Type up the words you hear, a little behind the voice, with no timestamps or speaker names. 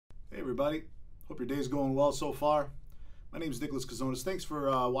everybody. Hope your day's going well so far. My name is Nicholas Kazonis. Thanks for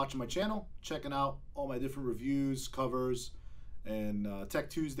watching my channel, checking out all my different reviews, covers, and Tech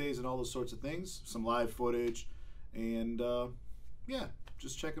Tuesdays and all those sorts of things. Some live footage, and yeah,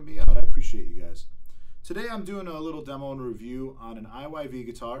 just checking me out. I appreciate you guys. Today I'm doing a little demo and review on an IYV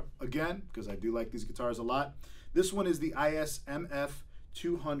guitar, again, because I do like these guitars a lot. This one is the ISMF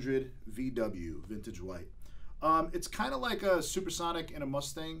 200 VW, vintage white. It's kind of like a Supersonic and a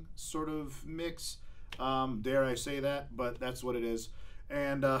Mustang sort of mix. Dare I say that, but that's what it is.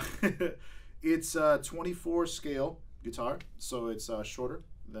 And it's a 24 scale guitar, so it's shorter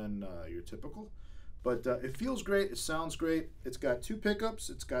than your typical. But it feels great, it sounds great. It's got two pickups,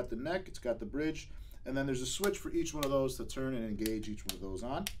 it's got the neck, it's got the bridge, and then there's a switch for each one of those to turn and engage each one of those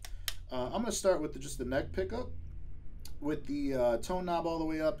on. I'm going to start with just the neck pickup, with the tone knob all the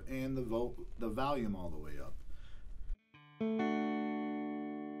way up and the volume all the way up.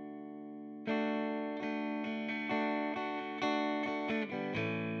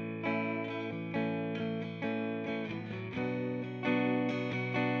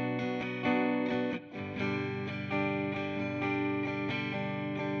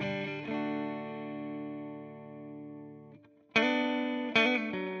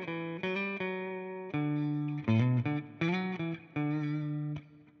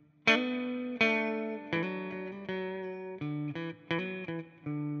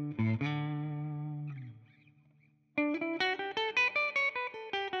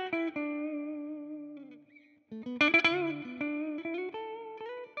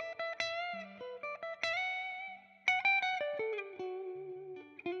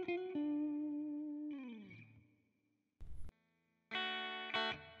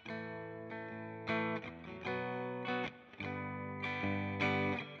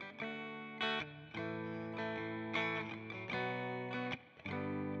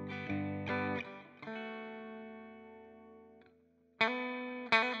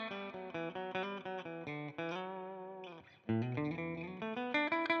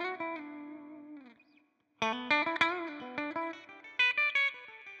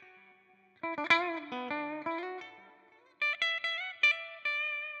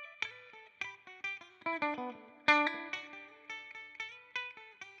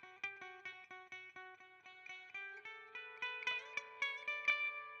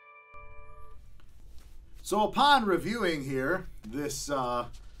 So upon reviewing here, this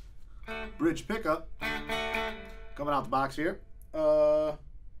bridge pickup coming out the box here, the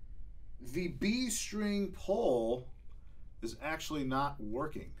B string pull is actually not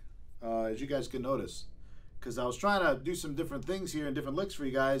working, as you guys can notice, because I was trying to do some different things here and different licks for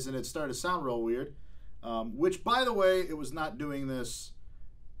you guys, and it started to sound real weird, which, by the way, it was not doing this.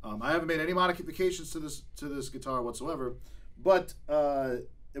 I haven't made any modifications to this guitar whatsoever, but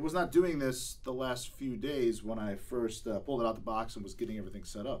it was not doing this the last few days when I first pulled it out the box and was getting everything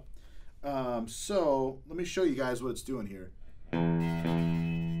set up. So let me show you guys what it's doing here.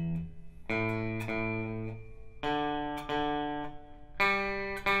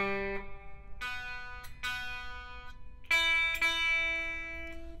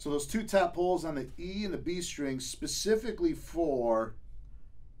 So those two tap pulls on the E and the B string specifically for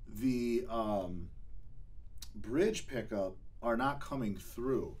the bridge pickup are not coming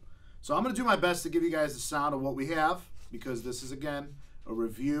through. So I'm going to do my best to give you guys the sound of what we have, because this is, again, a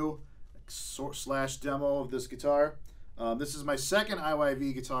review slash demo of this guitar. This is my second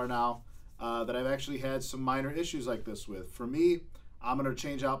IYV guitar now that I've actually had some minor issues like this with. For me, I'm going to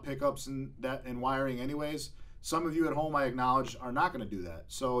change out pickups and wiring anyways. Some of you at home, I acknowledge, are not going to do that.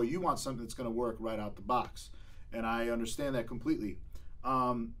 So you want something that's going to work right out the box, and I understand that completely.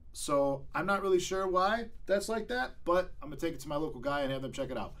 So I'm not really sure why that's like that, but I'm going to take it to my local guy and have them check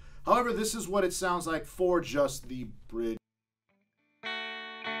it out. However, this is what it sounds like for just the bridge.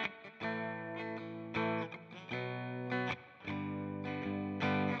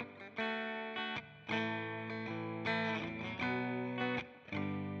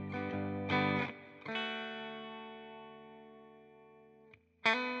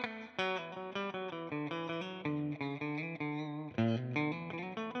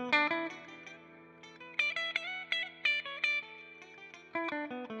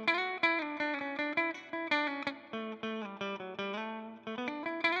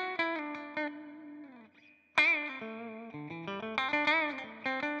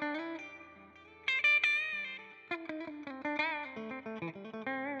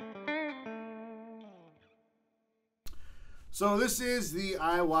 So this is the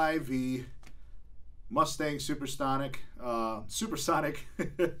IYV Mustang Supersonic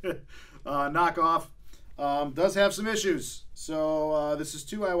knockoff. does have some issues. So this is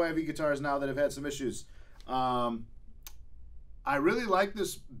 2 IYV guitars now that have had some issues. I really like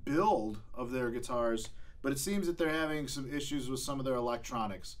this build of their guitars, but it seems that they're having some issues with some of their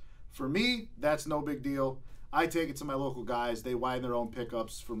electronics. For me, that's no big deal. I take it to my local guys. They widen their own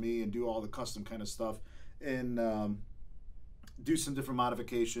pickups for me and do all the custom kind of stuff and do some different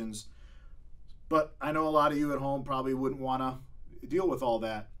modifications. But I know a lot of you at home probably wouldn't want to deal with all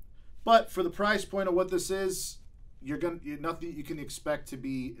that. But for the price point of what this is, nothing you can expect to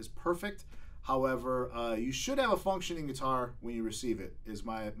be is perfect. However, you should have a functioning guitar when you receive it, is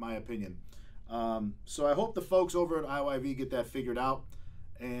my opinion. So I hope the folks over at IYV get that figured out.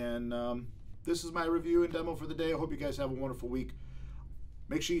 And this is my review and demo for the day. I hope you guys have a wonderful week.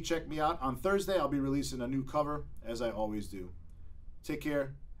 Make sure you check me out on Thursday. I'll be releasing a new cover, as I always do. Take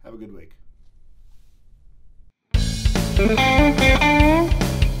care. Have a good week.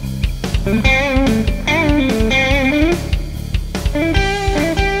 Thank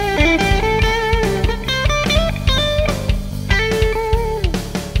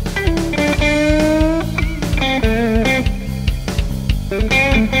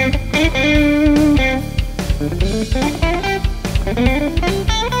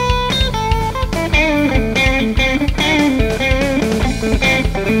you.